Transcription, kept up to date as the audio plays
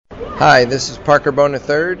Hi, this is Parker Bone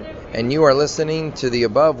III, and you are listening to the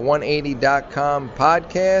Above180.com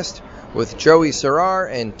podcast with Joey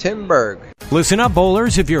Serrar and Tim Berg. Listen up,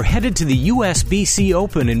 bowlers. If you're headed to the USBC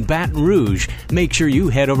Open in Baton Rouge, make sure you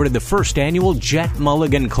head over to the first annual Jet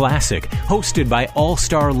Mulligan Classic, hosted by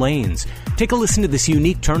All-Star Lanes. Take a listen to this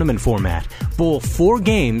unique tournament format. Bowl 4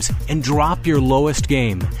 games and drop your lowest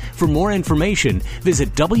game. For more information,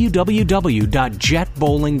 visit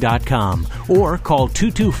www.jetbowling.com or call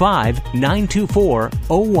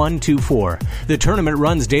 225-924-0124. The tournament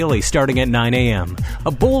runs daily starting at 9 a.m.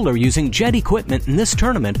 A bowler using Jet equipment in this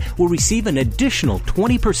tournament will receive an additional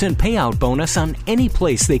 20% payout bonus on any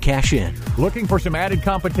place they cash in. Looking for some added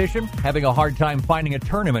competition? Having a hard time finding a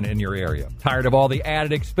tournament in your area? Tired of all the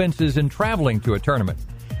added expenses and traveling to a tournament?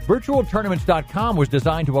 VirtualTournaments.com was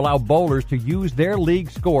designed to allow bowlers to use their league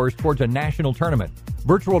scores towards a national tournament.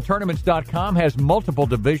 VirtualTournaments.com has multiple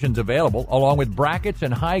divisions available, along with brackets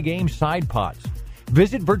and high game side pots.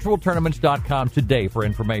 Visit VirtualTournaments.com today for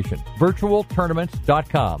information.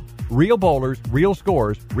 VirtualTournaments.com. Real bowlers, real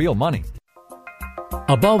scores, real money.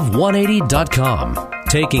 Above180.com.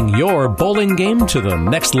 Taking your bowling game to the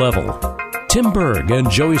next level. Tim Berg and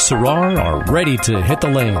Joey Serrar are ready to hit the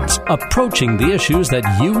lanes, approaching the issues that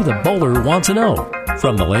you, the bowler, want to know.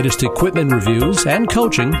 From the latest equipment reviews and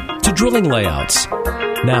coaching to drilling layouts.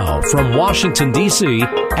 Now, from Washington, D.C.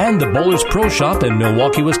 and the Bowlers Pro Shop in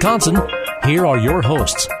Milwaukee, Wisconsin, here are your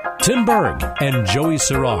hosts, Tim Berg and Joey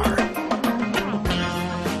Serrar.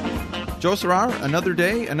 Joe Serrar, another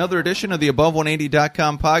day, another edition of the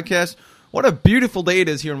Above180.com podcast. What a beautiful day it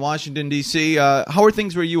is here in Washington, D.C. How are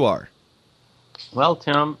things where you are? Well,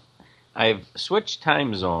 Tim, I've switched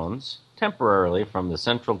time zones temporarily from the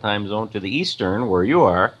central time zone to the eastern, where you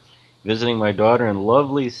are, visiting my daughter in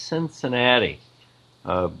lovely Cincinnati.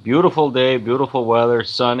 Beautiful day, beautiful weather,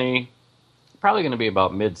 sunny. Probably going to be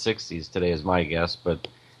about mid-60s today is my guess, but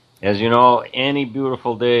as you know, any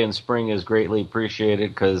beautiful day in spring is greatly appreciated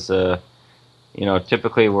because,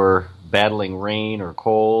 typically we're battling rain or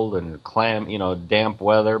cold and damp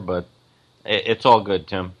weather, but it's all good,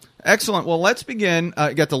 Tim. Excellent. Well, let's begin.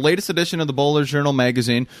 Got the latest edition of the Bowlers Journal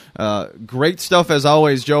magazine. Great stuff as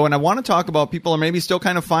always, Joe. And I want to talk about people are maybe still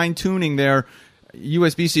kind of fine-tuning their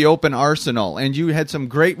USBC Open arsenal. And you had some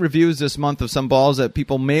great reviews this month of some balls that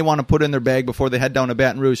people may want to put in their bag before they head down to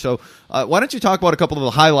Baton Rouge. So why don't you talk about a couple of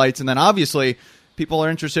the highlights? And then obviously people are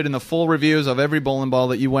interested in the full reviews of every bowling ball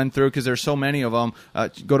that you went through because there's so many of them.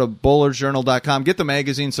 Go to bowlersjournal.com, get the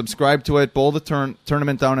magazine, subscribe to it, bowl the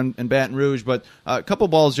tournament down in Baton Rouge. But a couple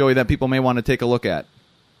balls, Joey, that people may want to take a look at.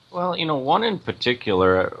 Well, one in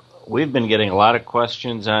particular, we've been getting a lot of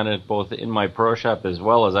questions on it, both in my pro shop as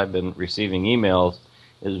well as I've been receiving emails,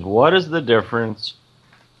 is what is the difference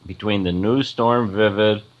between the new Storm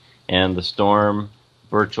Vivid and the Storm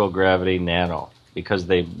Virtual Gravity Nano? Because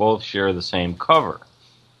they both share the same cover.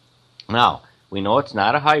 Now, we know it's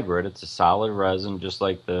not a hybrid. It's a solid resin, just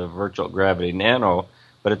like the Virtual Gravity Nano,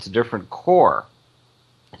 but it's a different core.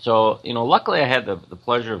 So, luckily I had the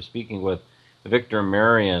pleasure of speaking with Victor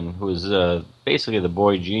Marion, who's basically the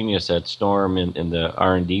boy genius at Storm in the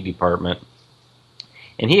R&D department.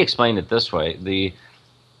 And he explained it this way. The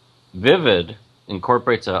Vivid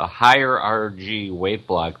incorporates a higher RG weight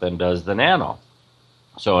block than does the Nano.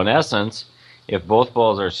 So in essence, if both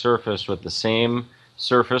balls are surfaced with the same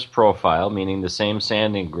surface profile, meaning the same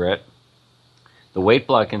sanding grit, the weight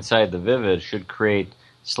block inside the Vivid should create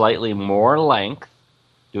slightly more length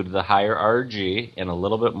due to the higher RG and a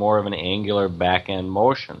little bit more of an angular back-end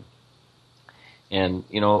motion. And,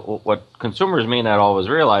 what consumers may not always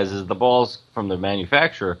realize is the balls from the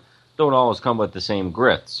manufacturer don't always come with the same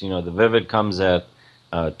grits. The Vivid comes at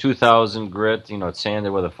 2,000 grit, it's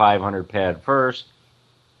sanded with a 500 pad first,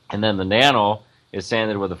 and then the Nano is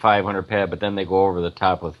sanded with a 500 pad, but then they go over the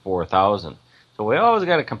top with 4,000. So we always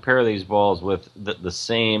got to compare these balls with the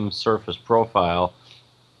same surface profile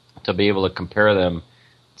to be able to compare them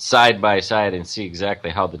side by side and see exactly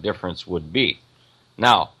how the difference would be.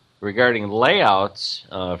 Now, regarding layouts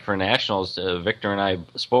for nationals, Victor and I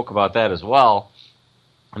spoke about that as well.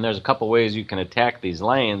 And there's a couple ways you can attack these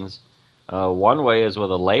lanes. One way is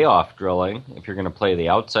with a layoff drilling, if you're going to play the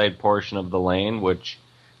outside portion of the lane, which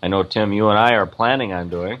I know, Tim, you and I are planning on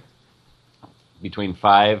doing between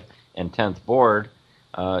 5 and 10th board.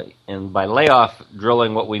 And by layoff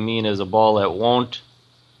drilling, what we mean is a ball that won't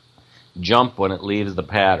jump when it leaves the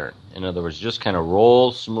pattern. In other words, just kind of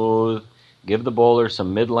roll smooth, give the bowler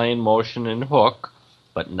some mid-lane motion and hook,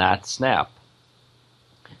 but not snap.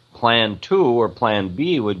 Plan 2 or Plan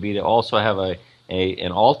B would be to also have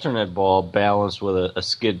an alternate ball balanced with a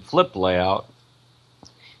skid flip layout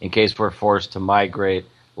in case we're forced to migrate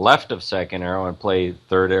left of second arrow and play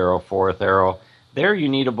third arrow, fourth arrow. There you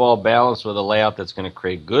need a ball balanced with a layout that's going to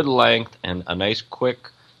create good length and a nice, quick,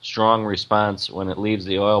 strong response when it leaves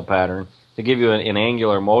the oil pattern to give you an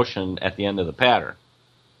angular motion at the end of the pattern.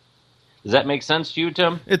 Does that make sense to you,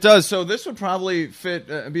 Tim? It does. So this would probably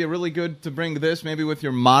fit, be a really good to bring this maybe with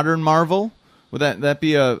your modern Marvel. Would that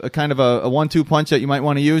be a kind of a 1-2 punch that you might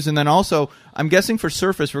want to use? And then also, I'm guessing for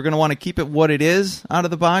surface, we're going to want to keep it what it is out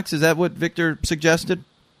of the box. Is that what Victor suggested?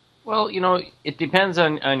 Well, it depends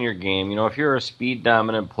on your game. If you're a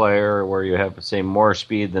speed-dominant player where you have, say, more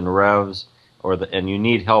speed than revs, and you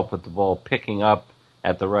need help with the ball picking up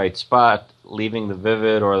at the right spot, leaving the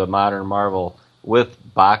Vivid or the Modern Marvel with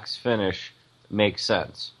box finish makes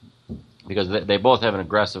sense because they both have an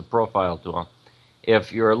aggressive profile to them.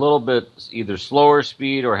 If you're a little bit either slower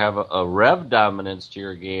speed or have a rev dominance to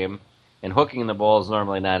your game and hooking the ball is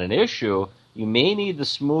normally not an issue, you may need to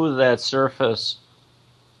smooth that surface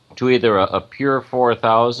to either a pure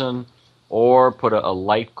 4000 or put a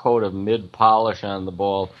light coat of mid-polish on the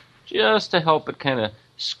ball just to help it kind of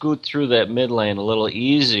scoot through that mid lane a little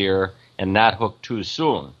easier and not hook too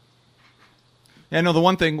soon. Yeah, no, the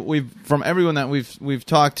one thing from everyone that we've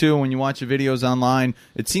talked to, when you watch the videos online,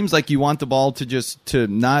 it seems like you want the ball to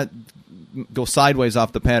not go sideways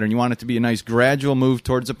off the pattern. You want it to be a nice gradual move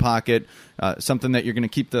towards the pocket, something that you're going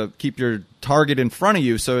to keep your target in front of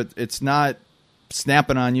you, so it's not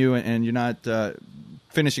snapping on you and you're not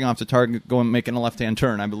finishing off the target, making a left-hand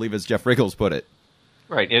turn, I believe, as Jeff Riggles put it.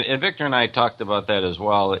 Right, and Victor and I talked about that as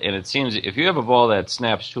well, and it seems if you have a ball that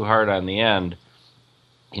snaps too hard on the end,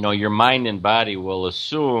 your mind and body will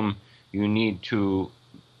assume you need to,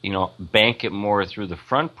 bank it more through the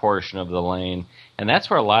front portion of the lane, and that's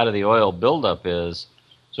where a lot of the oil buildup is.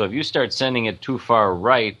 So if you start sending it too far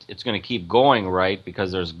right, it's going to keep going right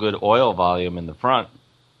because there's good oil volume in the front.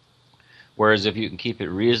 Whereas if you can keep it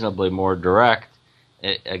reasonably more direct,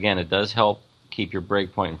 it does help keep your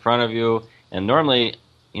break point in front of you. And normally,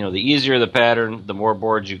 the easier the pattern, the more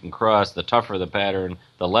boards you can cross. The tougher the pattern,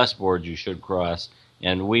 the less boards you should cross.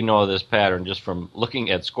 And we know this pattern just from looking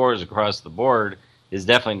at scores across the board is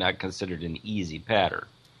definitely not considered an easy pattern.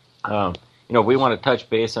 We want to touch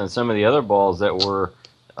base on some of the other balls that were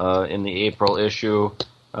in the April issue.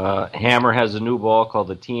 Hammer has a new ball called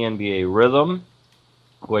the TNBA Rhythm,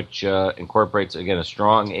 which incorporates, again, a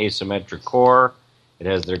strong asymmetric core. It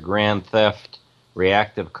has their Grand Theft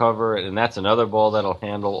reactive cover, and that's another ball that'll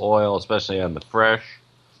handle oil, especially on the fresh.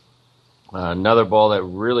 Another ball that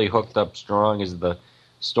really hooked up strong is the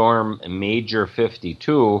Storm Major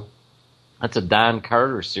 52. That's a Don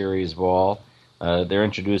Carter series ball. They're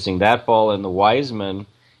introducing that ball in the Wiseman,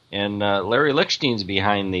 and Larry Lichstein's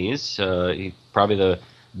behind these. He's probably the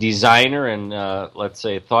designer and, let's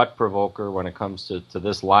say, thought provoker when it comes to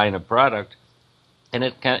this line of product. And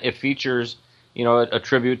it features, a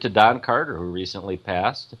tribute to Don Carter, who recently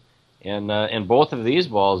passed. And both of these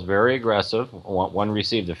balls, very aggressive. One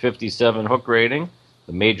received a 57 hook rating,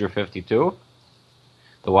 the Major 52.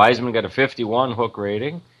 The Wiseman got a 51 hook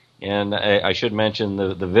rating. And I should mention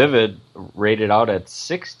the Vivid rated out at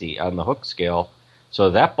 60 on the hook scale.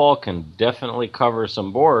 So that ball can definitely cover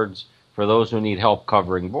some boards for those who need help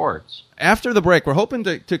covering boards. After the break, we're hoping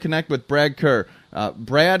to connect with Brad Kuhr.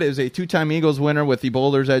 Brad is a two-time Eagles winner with the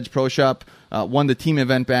Boulder's Edge Pro Shop, won the team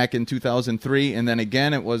event back in 2003, and then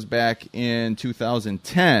again it was back in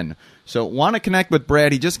 2010. So want to connect with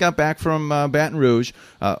Brad. He just got back from Baton Rouge,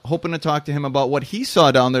 hoping to talk to him about what he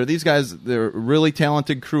saw down there. These guys, they're a really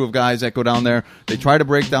talented crew of guys that go down there. They try to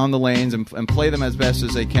break down the lanes and play them as best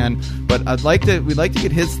as they can. But we'd like to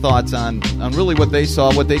get his thoughts on really what they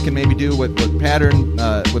saw, what they can maybe do with the pattern,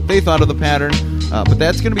 what they thought of the pattern. But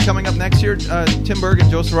that's going to be coming up next year. Tim Berg and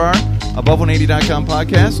Joe Serrar, Above180.com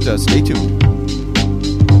podcast. Stay tuned.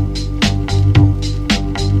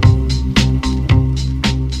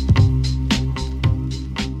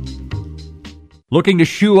 Looking to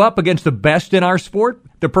shoe up against the best in our sport?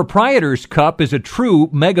 The Proprietors' Cup is a true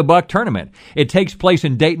megabuck tournament. It takes place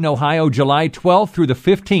in Dayton, Ohio, July 12th through the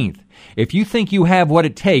 15th. If you think you have what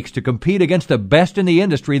it takes to compete against the best in the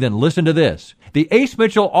industry, then listen to this. The Ace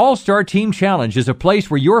Mitchell All-Star Team Challenge is a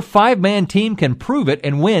place where your 5-man team can prove it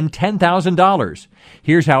and win $10,000.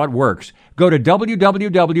 Here's how it works. Go to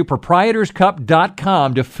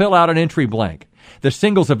www.proprietorscup.com to fill out an entry blank. The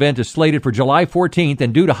singles event is slated for July 14th,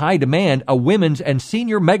 and due to high demand, a women's and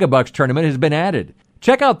senior megabucks tournament has been added.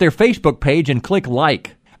 Check out their Facebook page and click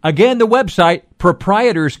like. Again, the website,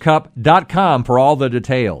 proprietorscup.com for all the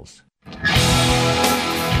details.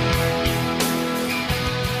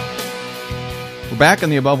 We're back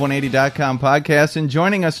on the Above180.com podcast, and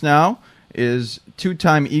joining us now is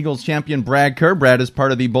two-time Eagles champion Brad Kuhr. Brad is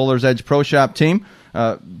part of the Bowler's Edge Pro Shop team.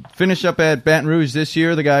 Finished up at Baton Rouge this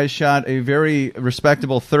year. The guys shot a very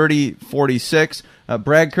respectable 30-46.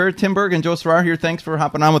 Brad Kuhr, Tim Berg, and Joe Serrar here. Thanks for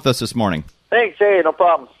hopping on with us this morning. Thanks, hey, no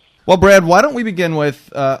problem. Well, Brad, why don't we begin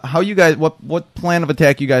with how you guys, what plan of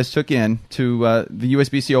attack you guys took in to the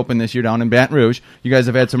USBC Open this year down in Baton Rouge. You guys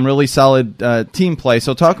have had some really solid team play.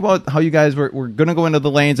 So talk about how you guys were going to go into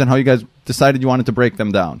the lanes and how you guys decided you wanted to break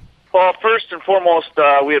them down. Well, first and foremost,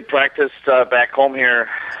 we had practiced back home here,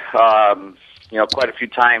 quite a few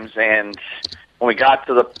times, and when we got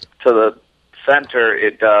to the center,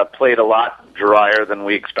 it played a lot drier than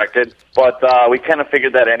we expected. But we kind of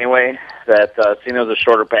figured that anyway, that seeing it was a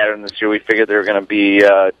shorter pattern this year, we figured they were going to be,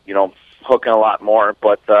 hooking a lot more.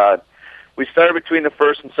 But we started between the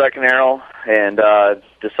first and second arrow and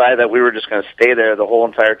decided that we were just going to stay there the whole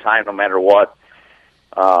entire time, no matter what.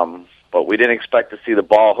 But we didn't expect to see the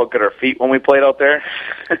ball hook at our feet when we played out there.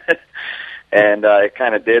 And it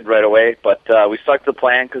kind of did right away. But we stuck to the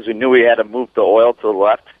plan because we knew we had to move the oil to the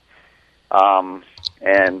left.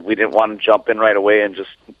 And we didn't want to jump in right away and just,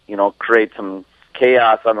 create some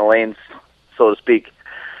chaos on the lanes, so to speak.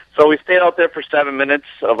 So we stayed out there for 7 minutes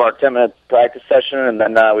of our 10-minute practice session, and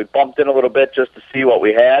then we bumped in a little bit just to see what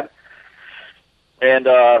we had. And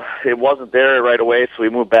it wasn't there right away, so we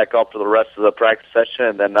moved back up to the rest of the practice session,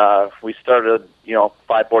 and then we started,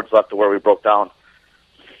 5 boards left to where we broke down.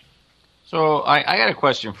 So I got a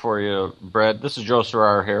question for you, Brad. This is Joe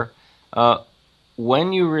Serrar here.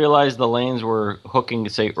 When you realized the lanes were hooking,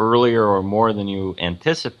 say, earlier or more than you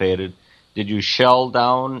anticipated, did you shell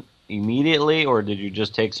down immediately, or did you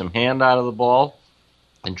just take some hand out of the ball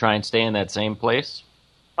and try and stay in that same place?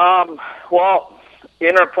 Well,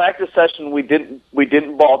 in our practice session, we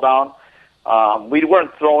didn't ball down. We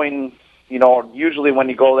weren't throwing. Usually when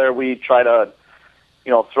you go there, we try to,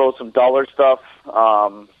 throw some duller stuff.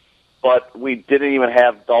 But we didn't even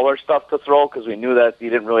have duller stuff to throw because we knew that you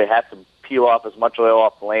didn't really have to peel off as much oil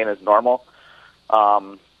off the lane as normal.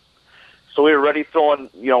 So we were already throwing,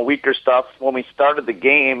 weaker stuff. When we started the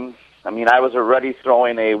game, I was already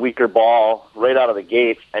throwing a weaker ball right out of the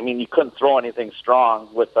gate. You couldn't throw anything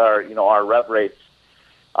strong with our, our rev rates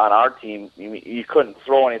on our team. You couldn't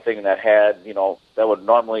throw anything that had, that would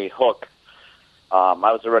normally hook. I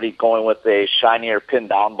was already going with a shinier pin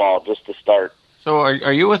down ball just to start. So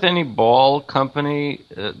are you with any ball company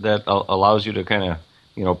that allows you to kind of,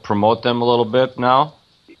 promote them a little bit now?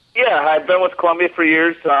 Yeah, I've been with Columbia for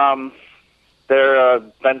years. They're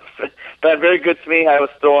been very good to me. I was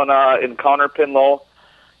throwing Encounter pin low,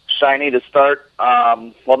 shiny to start.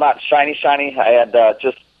 Well, not shiny. I had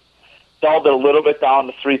just dulled it a little bit down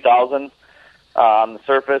to 3,000 on the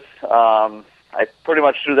surface. I pretty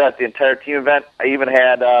much threw that the entire team event. I even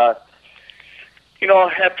had, after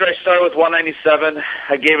I started with 197,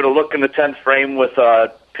 I gave it a look in the 10th frame with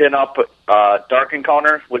pin up dark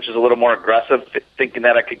Encounter, which is a little more aggressive, thinking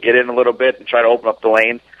that I could get in a little bit and try to open up the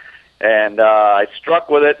lane. And I struck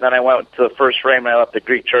with it, and then I went to the first frame, and I left the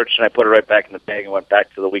Greek Church, and I put it right back in the bag and went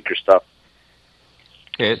back to the weaker stuff.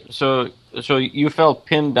 Okay, so you felt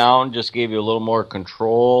pin down just gave you a little more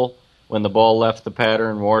control when the ball left the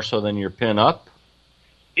pattern more so than your pin up?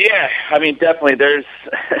 Yeah, definitely. There's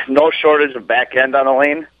no shortage of back end on the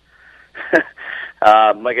lane.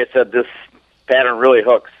 Like I said, this pattern really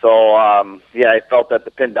hooks. So, I felt that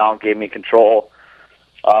the pin down gave me control,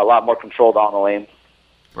 a lot more control down the lane.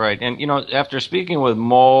 Right, and after speaking with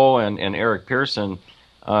Mo and Eric Pearson,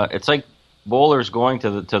 it's like bowlers going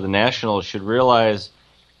to the Nationals should realize,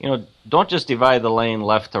 don't just divide the lane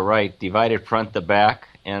left to right, divide it front to back,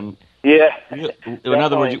 and in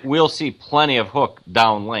other words, we'll see plenty of hook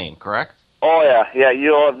down lane, correct? Oh yeah,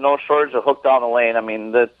 you'll have no shortage of hook down the lane.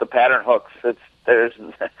 The pattern hooks. There's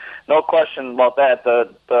no question about that.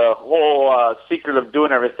 The whole secret of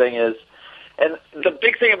doing everything is. And the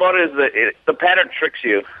big thing about it is that the pattern tricks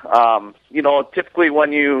you. Typically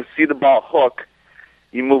when you see the ball hook,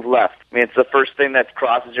 you move left. It's the first thing that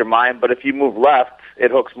crosses your mind, but if you move left, it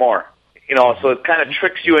hooks more. So it kind of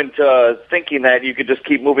tricks you into thinking that you could just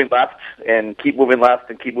keep moving left and keep moving left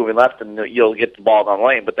and keep moving left and you'll get the ball down the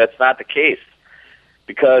lane, but that's not the case.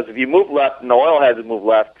 Because if you move left and the oil hasn't moved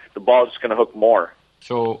left, the ball is just going to hook more.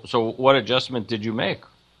 So what adjustment did you make?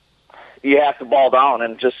 You have to ball down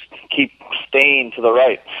and just keep staying to the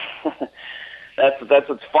right. That's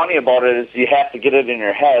what's funny about it is you have to get it in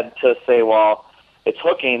your head to say, well, it's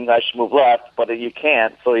hooking, I should move left, but you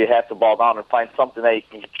can't, so you have to ball down and find something that you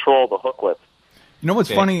can control the hook with. You know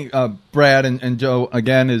what's funny, Brad and Joe,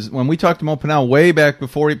 again, is when we talked to Mo Pennell way back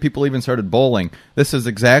before people even started bowling, this is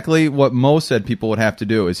exactly what Mo said people would have to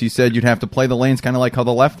do. Is he said you'd have to play the lanes kind of like how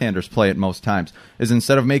the left-handers play it most times, is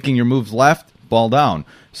instead of making your moves left, ball down.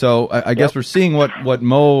 So I guess we're seeing what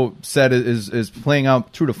Mo said is playing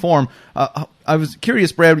out true to form. I was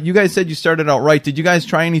curious, Brad, you guys said you started out right. Did you guys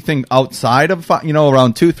try anything outside of, around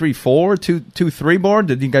 2-3-4, 2-3 board?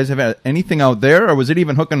 Did you guys have anything out there, or was it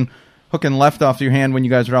even hooking left off your hand when you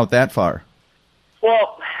guys were out that far?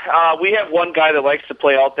 Well, we have one guy that likes to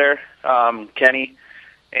play out there, Kenny,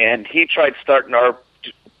 and he tried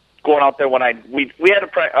going out there when we had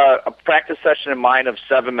a practice session in mind of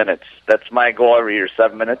 7 minutes. That's my goal every year,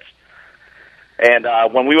 7 minutes. And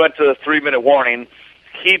when we went to the 3-minute warning,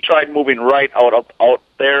 he tried moving right out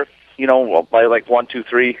there, by like 1, 2,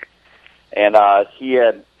 3, and he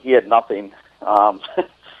had nothing.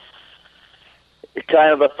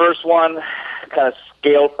 Kind of the first one kind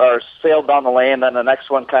of sailed down the lane, then the next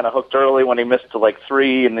one kind of hooked early when he missed to like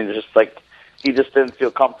 3, and he just didn't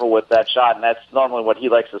feel comfortable with that shot, and that's normally what he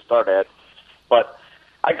likes to start at. But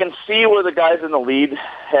I can see where the guys in the lead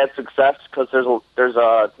had success, because there's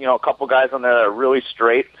a couple guys on there that are really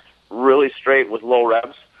straight with low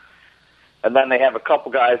revs, and then they have a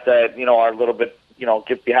couple guys that are a little bit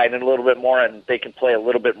get behind it a little bit more, and they can play a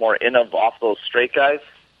little bit more off those straight guys.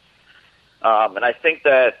 And I think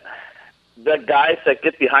that the guys that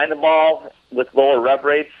get behind the ball with lower rev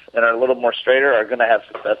rates and are a little more straighter are going to have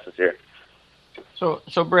success this year.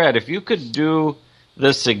 So Brad, if you could do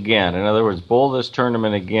this again, in other words, bowl this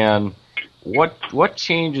tournament again, what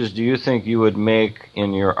changes do you think you would make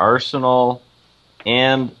in your arsenal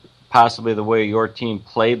and possibly the way your team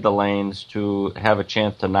played the lanes to have a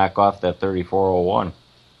chance to knock off that 3401?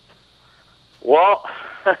 Well,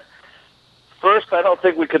 first, I don't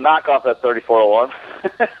think we could knock off that 3401.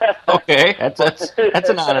 Okay, that's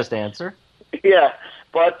an honest answer. Yeah,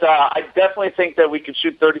 but I definitely think that we could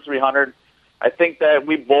shoot 3,300. I think that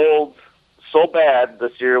we bowled so bad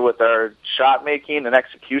this year with our shot making and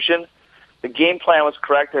execution. The game plan was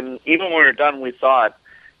correct, and even when we were done, we thought,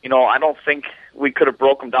 I don't think we could have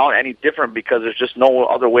broken them down any different, because there's just no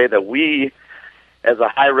other way that we, as a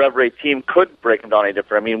high rev rate team, could break them down any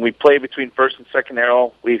different. I mean, we played between first and second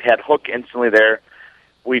arrow. We had hook instantly there.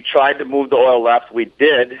 We tried to move the oil left. We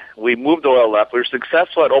did. We moved the oil left. We were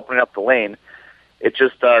successful at opening up the lane. It's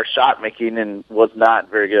just our shot making was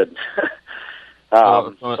not very good.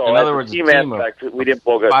 So in other words, team aspect, we didn't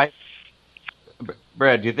bowl good.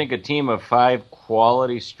 Brad, do you think a team of 5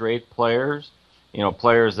 quality straight players,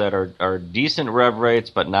 players that are decent rev rates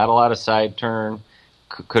but not a lot of side turn,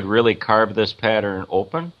 could really carve this pattern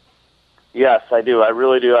open? Yes, I do. I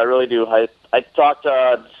really do. I talked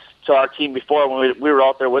to our team before when we were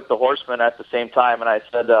out there with the Horsemen at the same time, and I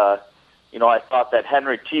said, I thought that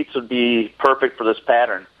Henry Teets would be perfect for this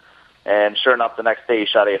pattern. And sure enough, the next day he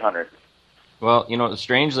shot 800. Well,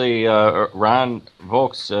 strangely, Ron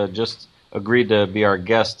Volks just agreed to be our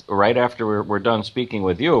guest right after we're done speaking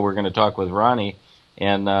with you. We're going to talk with Ronnie,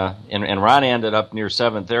 and Ron ended up near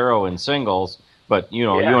 7th arrow in singles. But, you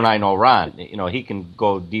and I know Ron. He can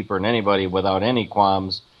go deeper than anybody without any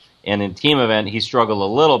qualms. And in team event, he struggled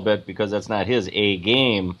a little bit because that's not his A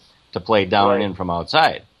game to play down and in from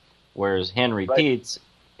outside. Whereas Henry's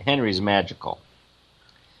magical.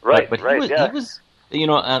 Right, but he was,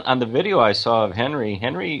 on the video I saw of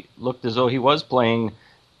Henry looked as though he was playing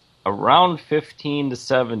around 15 to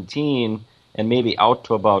 17 and maybe out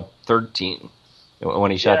to about 13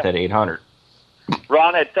 when he shot that 800.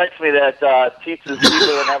 Ron had texted me that Teets is deeper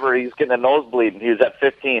than ever. He's getting a nosebleed, and he was at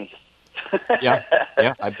 15. yeah,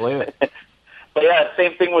 I believe it. But yeah,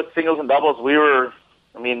 same thing with singles and doubles.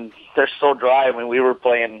 They're so dry. We were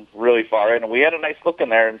playing really far in, and we had a nice look in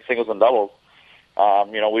there in singles and doubles.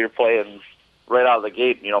 We were playing right out of the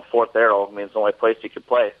gate, 4th arrow. It's the only place you could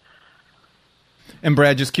play. And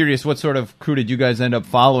Brad, just curious, what sort of crew did you guys end up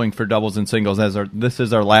following for doubles and singles? This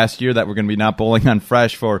is our last year that we're going to be not bowling on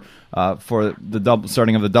fresh for the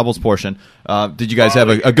starting of the doubles portion. Did you guys have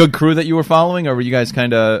a good crew that you were following, or were you guys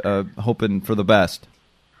kind of hoping for the best?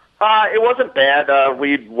 It wasn't bad.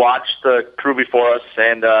 We watched the crew before us,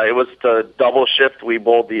 and it was the double shift. We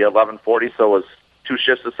bowled the 1140, so it was 2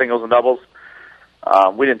 shifts of singles and doubles.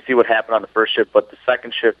 We didn't see what happened on the first shift, but the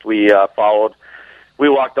second shift we followed. We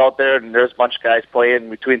walked out there, and there's a bunch of guys playing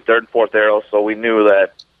between 3rd and 4th arrow, so we knew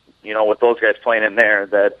that, with those guys playing in there,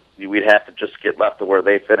 that we'd have to just get left to where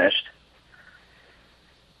they finished.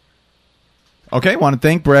 Okay, want to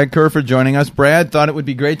thank Brad Kuhr for joining us. Brad, thought it would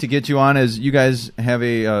be great to get you on, as you guys have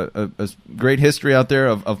a great history out there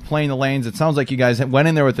of playing the lanes. It sounds like you guys went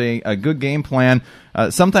in there with a good game plan.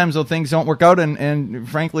 Sometimes though things don't work out, and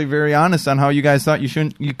frankly, very honest on how you guys thought you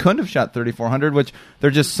couldn't have shot 3,400. Which there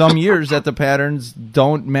are just some years that the patterns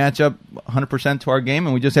don't match up 100% to our game,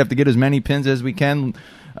 and we just have to get as many pins as we can,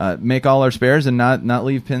 make all our spares, and not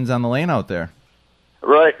leave pins on the lane out there.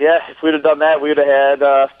 Right, yeah. If we'd have done that, we would have had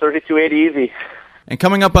 3280 easy. And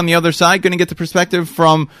coming up on the other side, going to get the perspective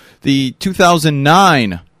from the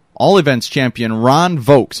 2009 All Events champion, Ron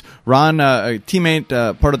Vokes. Ron, a teammate,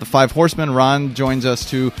 part of the Five Horsemen. Ron joins us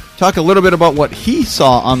to talk a little bit about what he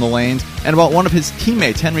saw on the lanes and about one of his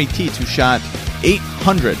teammates, Henry Tietz, who shot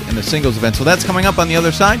 800 in the singles event. So that's coming up on the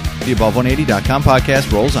other side. The Above180.com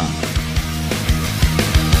podcast rolls on.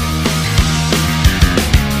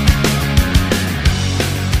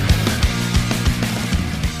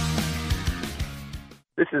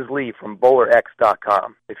 This is Lee from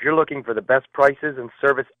BowlerX.com. If you're looking for the best prices and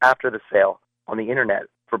service after the sale on the internet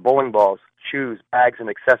for bowling balls, shoes, bags, and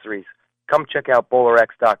accessories, come check out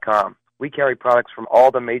BowlerX.com. We carry products from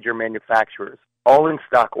all the major manufacturers. All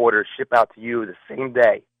in-stock orders ship out to you the same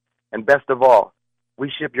day. And best of all,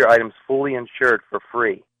 we ship your items fully insured for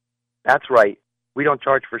free. That's right, we don't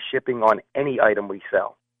charge for shipping on any item we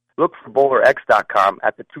sell. Look for BowlerX.com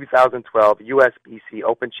at the 2012 USBC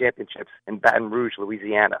Open Championships in Baton Rouge,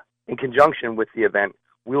 Louisiana. In conjunction with the event,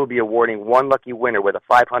 we will be awarding one lucky winner with a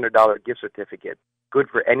 $500 gift certificate, good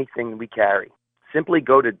for anything we carry. Simply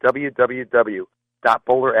go to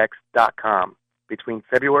www.bowlerx.com between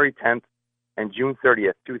February 10th and June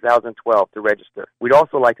 30th, 2012 to register. We'd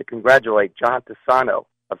also like to congratulate John Tassano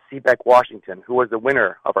of Seabeck, Washington, who was the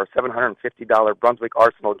winner of our $750 Brunswick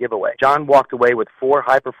Arsenal giveaway. John walked away with 4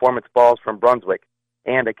 high-performance balls from Brunswick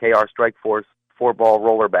and a KR Strike Force 4-ball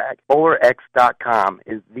roller bag. BowlerX.com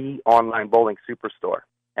is the online bowling superstore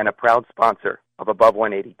and a proud sponsor of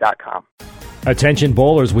Above180.com. Attention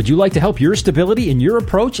bowlers, would you like to help your stability in your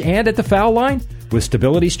approach and at the foul line? With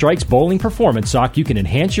Stability Strike's Bowling Performance Sock, you can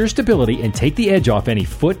enhance your stability and take the edge off any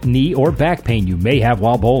foot, knee, or back pain you may have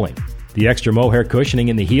while bowling. The extra mohair cushioning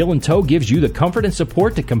in the heel and toe gives you the comfort and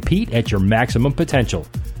support to compete at your maximum potential.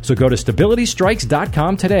 So go to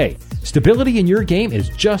StabilityStrikes.com today. Stability in your game is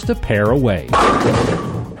just a pair away.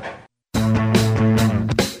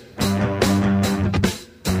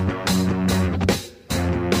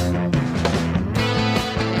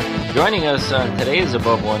 Joining us on today's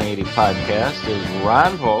Above 180 podcast is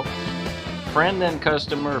Ron Vokes, friend and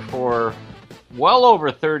customer for well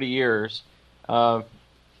over 30 years.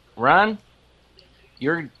 Ron,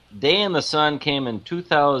 your day in the sun came in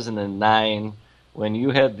 2009 when you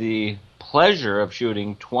had the pleasure of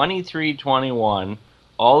shooting 23-21,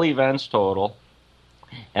 all events total,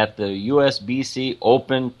 at the USBC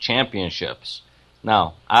Open Championships.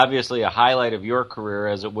 Now, obviously a highlight of your career,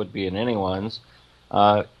 as it would be in anyone's.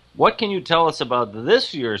 What can you tell us about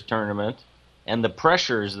this year's tournament and the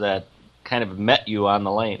pressures that kind of met you on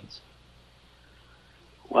the lanes?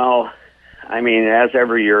 Well, I mean, as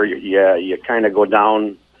every year, you kind of go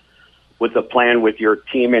down with a plan with your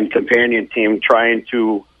team and companion team, trying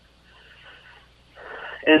to,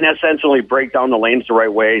 and essentially break down the lanes the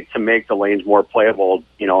right way to make the lanes more playable,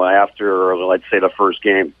 after, let's say, the first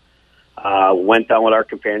game. Went down with our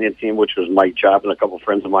companion team, which was Mike Chop and a couple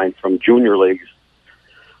friends of mine from junior leagues.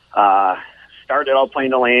 Started out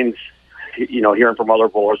playing the lanes, hearing from other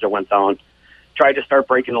bowlers that went down. Tried to start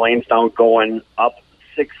breaking the lanes down, going up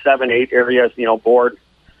 6, 7, 8 areas, board,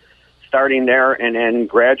 starting there, and then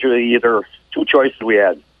gradually either 2 choices we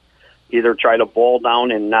had. Either try to bowl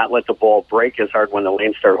down and not let the ball break as hard when the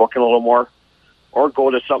lanes start hooking a little more, or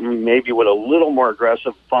go to something maybe with a little more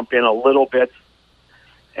aggressive, bump in a little bit,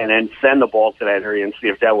 and then send the ball to that area and see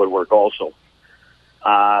if that would work also.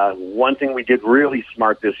 One thing we did really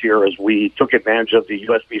smart this year is we took advantage of the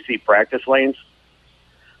USBC practice lanes.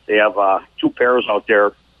 They have 2 pairs out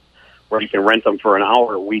there where you can rent them for an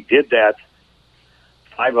hour. We did that,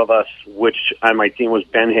 5 of us, which on my team was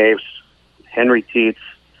Ben Haves, Henry Tietz,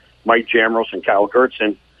 Mike Jamros, and Kyle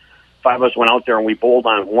Gertzen. 5 of us went out there and we bowled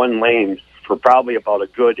on one lane for probably about a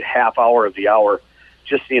good half hour of the hour,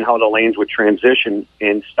 just seeing how the lanes would transition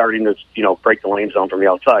and starting to, break the lanes down from the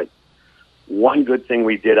outside. One good thing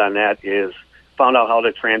we did on that is found out how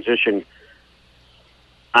to transition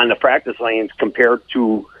on the practice lanes compared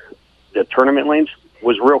to the tournament lanes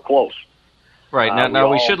was real close. Right.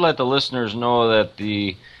 Now we should let the listeners know that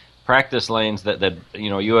the practice lanes that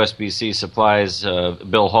USBC supplies,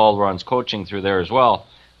 Bill Hall runs coaching through there as well,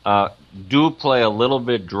 do play a little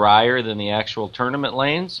bit drier than the actual tournament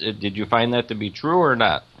lanes. Did you find that to be true or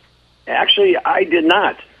not? Actually, I did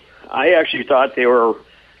not. I actually thought they were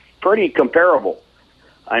pretty comparable.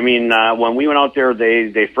 I mean, when we went out there,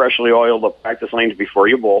 they freshly oiled the practice lanes before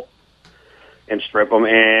you bowl and strip them.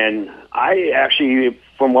 And I actually,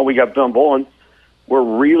 from what we got done bowling, were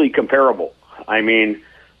really comparable. I mean,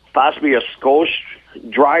 possibly a skosh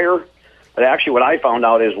drier. But actually what I found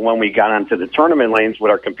out is when we got onto the tournament lanes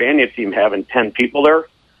with our companion team having 10 people there,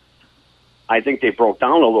 I think they broke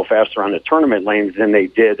down a little faster on the tournament lanes than they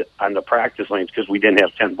did on the practice lanes because we didn't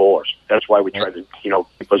have 10 bowlers. That's why we tried to,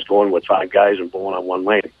 keep us going with 5 guys and bowling on one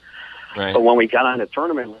lane. Right. But when we got on the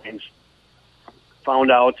tournament lanes,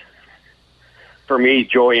 found out, for me,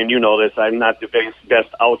 Joey, and you know this, I'm not the best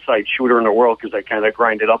outside shooter in the world because I kind of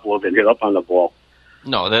grind it up a little bit, get up on the ball.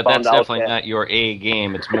 No, that's definitely not your A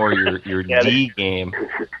game. It's more your D game.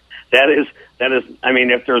 That is. I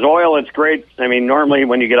mean, if there's oil, it's great. I mean, normally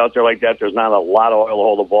when you get out there like that, there's not a lot of oil to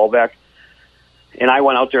hold the ball back. And I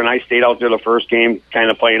went out there and I stayed out there the first game, kind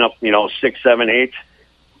of playing up, 6, 7, 8.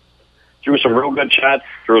 Threw some real good shots,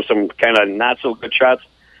 threw some kind of not so good shots.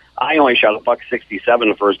 I only shot a $167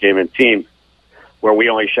 the first game in team, where we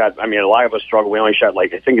only shot. I mean, a lot of us struggled. We only shot I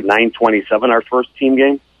think 927 our first team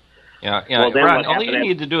game. Yeah. Well, Ron, all you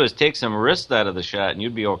need to do is take some wrist out of the shot, and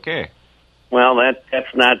you'd be okay. Well,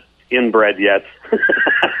 that's not inbred yet.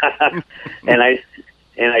 and I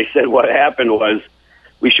said what happened was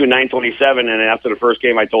we shoot 927, and after the first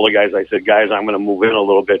game, I told the guys, I said, guys, I'm going to move in a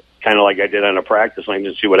little bit, kind of like I did on a practice lane,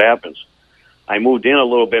 and see what happens. I moved in a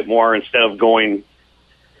little bit more instead of going.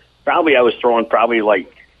 Probably I was throwing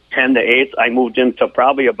like 10 to 8. I moved into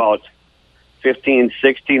probably about 15,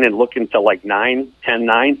 16, and looking to 9, 10,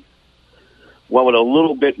 9. Went with a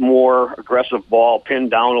little bit more aggressive ball, pinned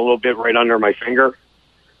down a little bit right under my finger.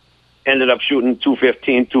 Ended up shooting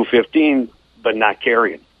 215, but not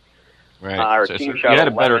carrying. Right. Our so team you shot had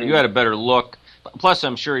 11. you had a better look. Plus,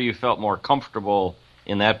 I'm sure you felt more comfortable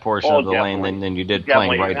in that portion of the lane than you did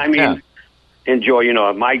playing right at 10. And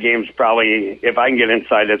Joe, my game's probably, if I can get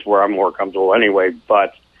inside, that's where I'm more comfortable anyway.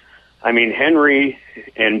 But, I mean, Henry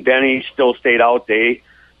and Benny still stayed out. They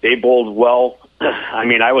bowled well. I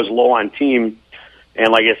mean, I was low on team,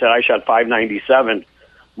 and like I said, I shot 597.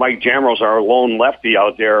 Mike Jamros, our lone lefty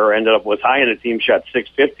out there, was high in the team, shot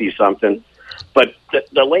 650 something. But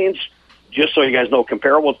the lanes, just so you guys know,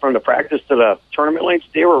 comparable from the practice to the tournament lanes,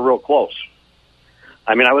 they were real close.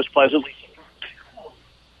 I mean, I was pleasantly.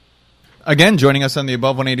 Again, joining us on the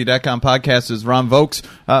Above180.com podcast is Ron Vokes.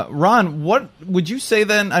 Ron, what would you say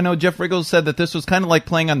then? I know Jeff Riggles said that this was kind of like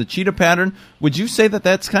playing on the cheetah pattern. Would you say that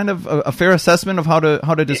that's kind of a fair assessment of how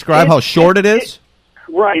to describe how short it is?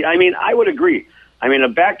 Right. I mean, I would agree. I mean, the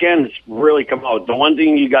back end's really come out. The one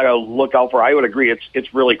thing you got to look out for, I would agree,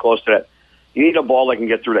 it's really close to that. You need a ball that can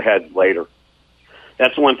get through the head later.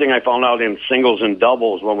 That's the one thing I found out in singles and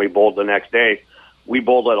doubles when we bowled the next day. We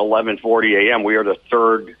bowled at 11:40 a.m. We were the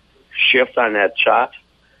third shift on that shot.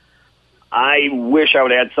 I wish I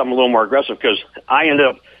would add something a little more aggressive because I ended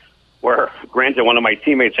up where, granted, one of my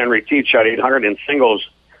teammates, Henry Teach, shot 800 in singles,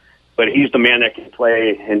 but he's the man that can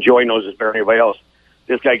play, and Joy knows this better than anybody else.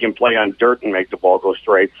 This guy can play on dirt and make the ball go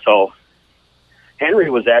straight. So Henry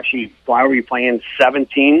was actually probably playing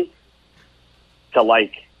 17 to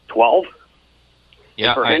 12.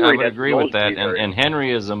 Yeah, I would agree with that. And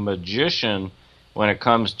Henry is a magician when it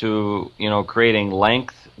comes to creating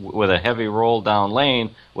length with a heavy roll down lane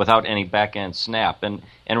without any back end snap. And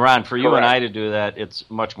Ron, for you and I to do that, it's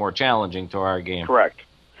much more challenging to our game. Correct.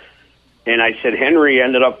 And I said Henry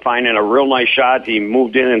ended up finding a real nice shot. He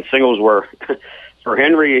moved in singles where for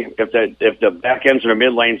Henry, if the back ends or the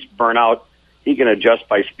mid lanes burn out, he can adjust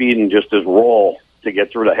by speed and just his roll to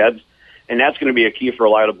get through the heads. And that's going to be a key for a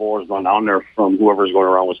lot of bowlers going down there from whoever's going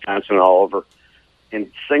around Wisconsin and all over.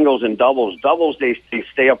 In singles and doubles, they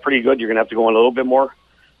stay up pretty good. You're going to have to go in a little bit more.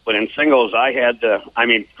 But in singles, I had to,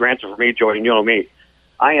 granted for me, Joey, you know me,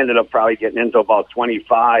 I ended up probably getting into about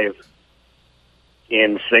 25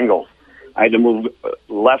 in singles. I had to move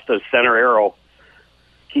left of center arrow,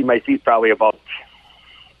 keep my feet probably about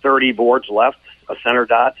 30 boards left, a center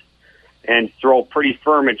dot, and throw pretty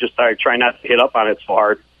firm and just try not to hit up on it so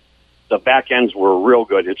hard. The back ends were real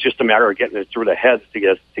good. It's just a matter of getting it through the heads to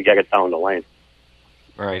get it down the lane.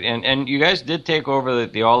 Right, and you guys did take over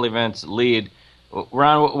the all events lead.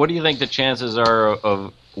 Ron, what do you think the chances are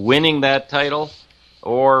of winning that title,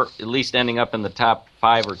 or at least ending up in the top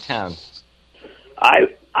 5 or 10?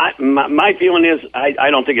 My feeling is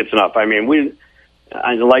I don't think it's enough. I mean,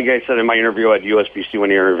 like I said in my interview at USBC when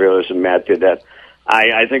he interviewed us, and Matt did that.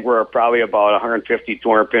 I think we're probably about 150,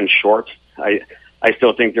 200 pins short. I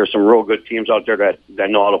still think there's some real good teams out there that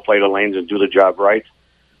know how to play the lanes and do the job right.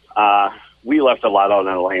 we left a lot out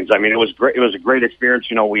on the lanes. I mean, it was great. It was a great experience.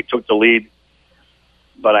 You know, we took the lead,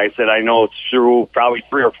 but I said, I know through probably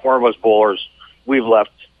 3 or 4 of us bowlers, we've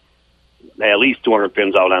left at least 200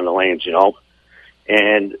 pins out on the lanes, you know,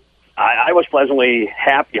 and I was pleasantly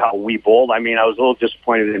happy how we bowled. I mean, I was a little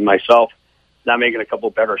disappointed in myself not making a couple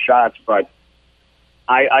better shots, but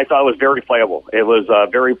I thought it was very playable. It was a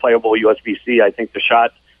very playable USBC. I think the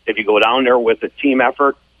shot, if you go down there with a team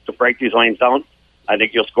effort to break these lanes down, I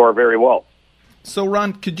think you'll score very well. So,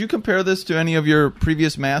 Ron, could you compare this to any of your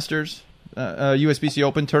previous Masters, USBC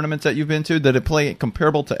Open tournaments that you've been to? Did it play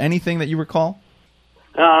comparable to anything that you recall?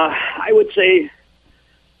 I would say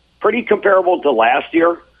pretty comparable to last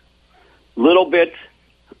year. Little bit,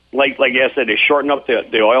 like I said, they shortened up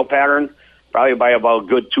the oil pattern probably by about a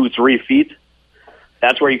good 2-3 feet.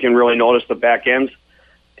 That's where you can really notice the back ends.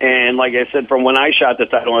 And like I said, from when I shot the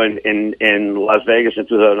title in Las Vegas in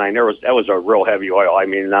 2009, that was a real heavy oil. I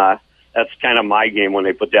mean, that's kind of my game when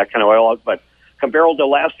they put that kind of oil out. But comparable to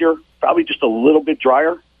last year, probably just a little bit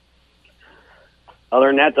drier. Other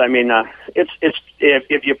than that, I mean,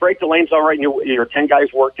 if you break the lanes all right and your 10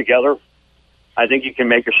 guys work together, I think you can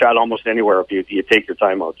make a shot almost anywhere if you take your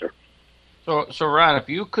time out there. So Ron, if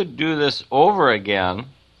you could do this over again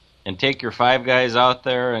and take your 5 guys out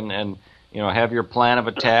there and you know, have your plan of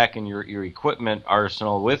attack and your equipment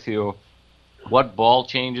arsenal with you, what ball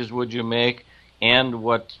changes would you make, and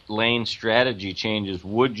what lane strategy changes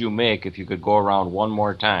would you make if you could go around one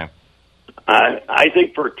more time? I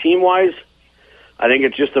think for team-wise, I think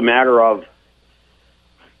it's just a matter of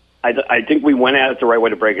I think we went at it the right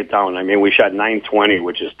way to break it down. I mean, we shot 920,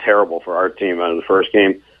 which is terrible for our team on the first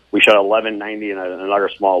game. We shot 1190 and another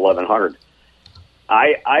small 1100.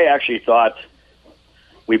 I actually thought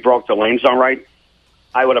we broke the lanes down right.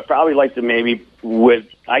 I would have probably liked to maybe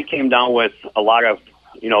I came down with a lot of,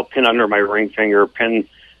 you know, pin under my ring finger, pin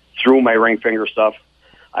through my ring finger stuff.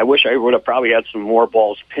 I wish I would have probably had some more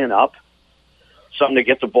balls pin up, something to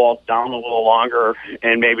get the ball down a little longer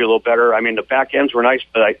and maybe a little better. I mean, the back ends were nice,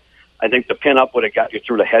 but I think the pin up would have got you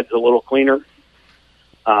through the heads a little cleaner.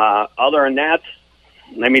 Other than that,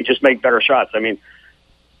 I mean, just make better shots. I mean,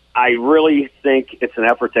 I really think it's an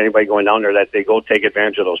effort to anybody going down there that they go take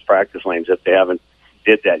advantage of those practice lanes if they haven't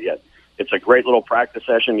did that yet. It's a great little practice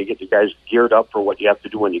session. You get the guys geared up for what you have to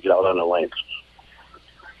do when you get out on the lanes.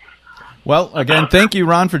 Well, again, thank you,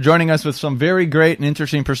 Ron, for joining us with some very great and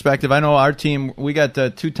interesting perspective. I know our team, we got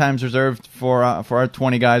 2 times reserved for our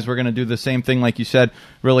 20 guys. We're going to do the same thing, like you said.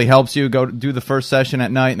 Really helps you. Go do the first session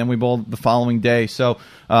at night, and then we bowl the following day. So,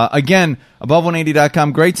 again,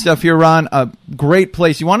 above180.com. Great stuff here, Ron. Great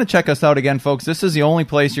place. You want to check us out again, folks. This is the only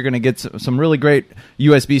place you're going to get some really great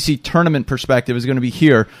USBC tournament perspective is going to be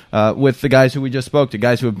here with the guys who we just spoke to,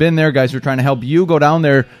 guys who have been there, guys who are trying to help you go down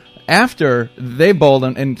there after they bowled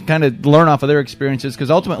and kind of learn off of their experiences, because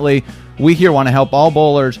ultimately we here want to help all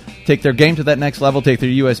bowlers take their game to that next level, take their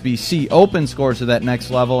USBC Open scores to that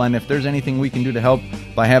next level, and if there's anything we can do to help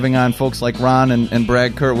by having on folks like Ron and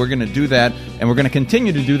Brad Kuhr, we're going to do that, and we're going to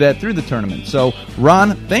continue to do that through the tournament. So,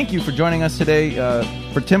 Ron, thank you for joining us today.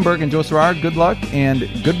 For Tim Berg and Joe Serrar, good luck and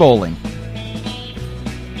good bowling.